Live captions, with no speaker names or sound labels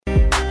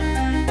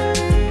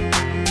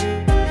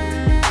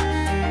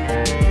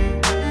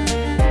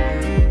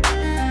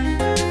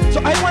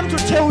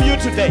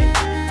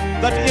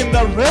that in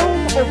the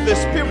realm of the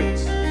spirit,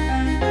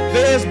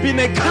 there has been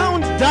a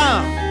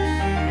countdown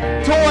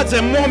towards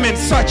a moment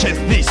such as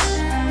this.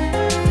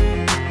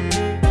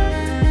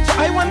 So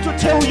I want to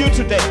tell you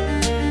today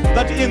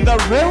that in the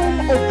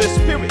realm of the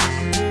spirit,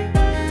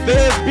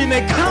 there has been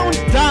a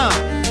countdown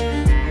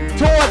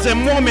towards a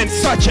moment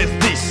such as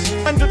this.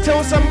 I want to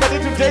tell somebody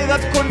today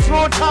that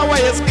control tower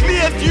has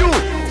cleared you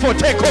for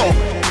takeoff.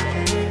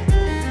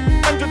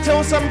 I want to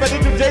tell somebody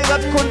today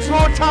that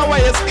control tower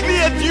has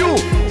cleared you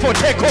for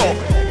takeoff.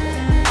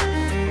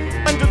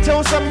 I want to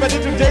tell somebody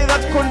today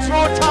that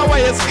control tower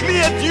has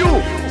cleared you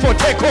for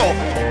takeoff.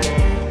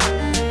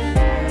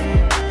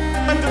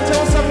 I want to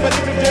tell somebody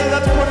today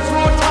that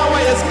control tower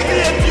has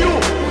cleared you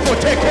for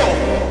takeoff.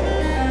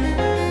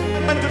 I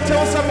want to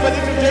tell somebody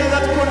today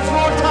that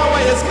control tower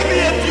has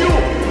cleared you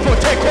for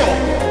takeoff.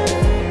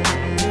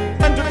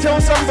 I want to tell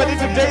somebody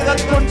today that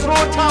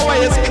control tower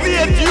has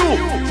cleared you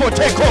for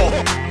takeoff.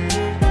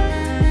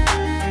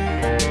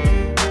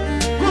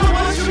 God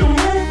wants you to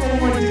move from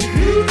one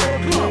degree of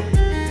club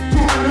to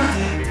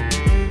another.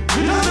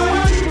 He doesn't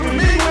want you to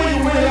remain where you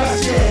were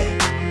last year.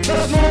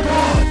 That's not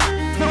God.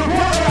 The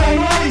God that I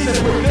know is a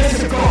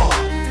progressive God.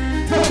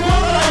 The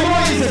God that I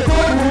know is a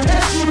God who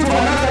takes you to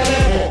another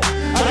level.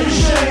 Are you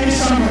sharing with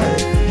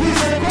somebody?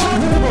 He's a God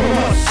who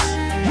promotes.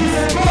 He's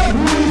a God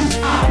who lifts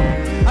up.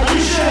 Are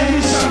you sharing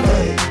with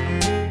somebody?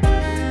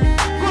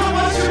 God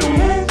wants you to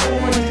move from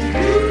one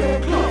degree of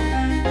club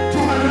to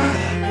another.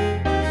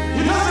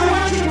 He doesn't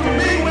want you to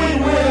remain where you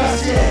were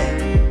last year.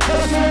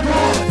 That's not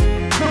God.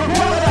 The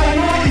God that I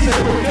know is a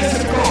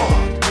progressive God.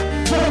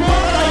 The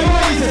God that I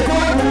know is a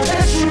God who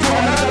takes you to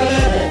another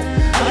level.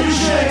 Are you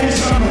sharing with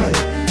somebody?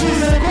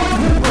 He's a God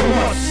who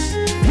promotes.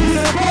 He's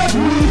a God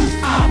who lifts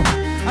up.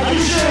 Are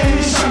you sharing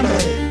with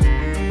somebody?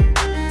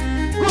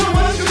 God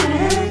wants you to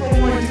move from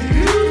one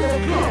degree of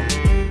club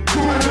to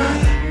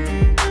another.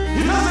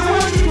 He doesn't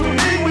want you to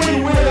remain where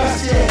you were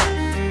last year.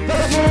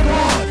 That's not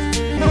God.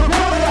 The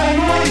God that I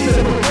know is a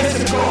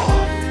progressive God.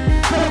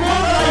 The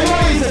God that I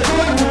know is a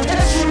God who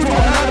takes you to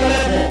another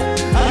level.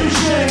 Are you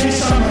sharing with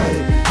somebody?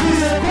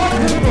 He's a God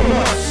who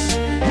promotes.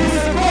 He's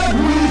a God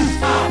who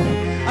lifts up.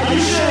 Are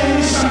you sharing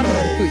with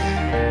somebody?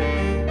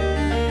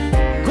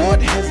 God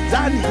has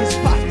done his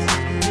part.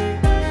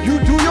 You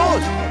do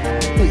yours.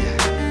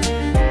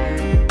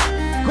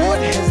 God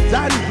has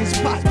done his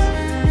part.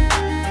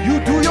 You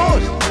do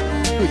yours.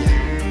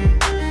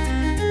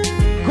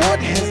 God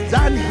has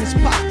done his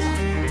part.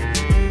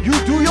 You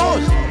do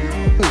yours.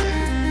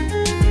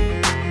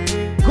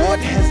 God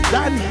has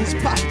done his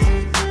part.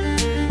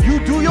 You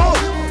do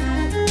yours.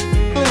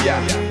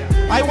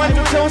 I want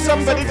to tell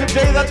somebody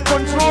today that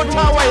control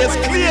tower has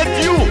cleared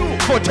you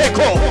for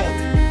takeoff.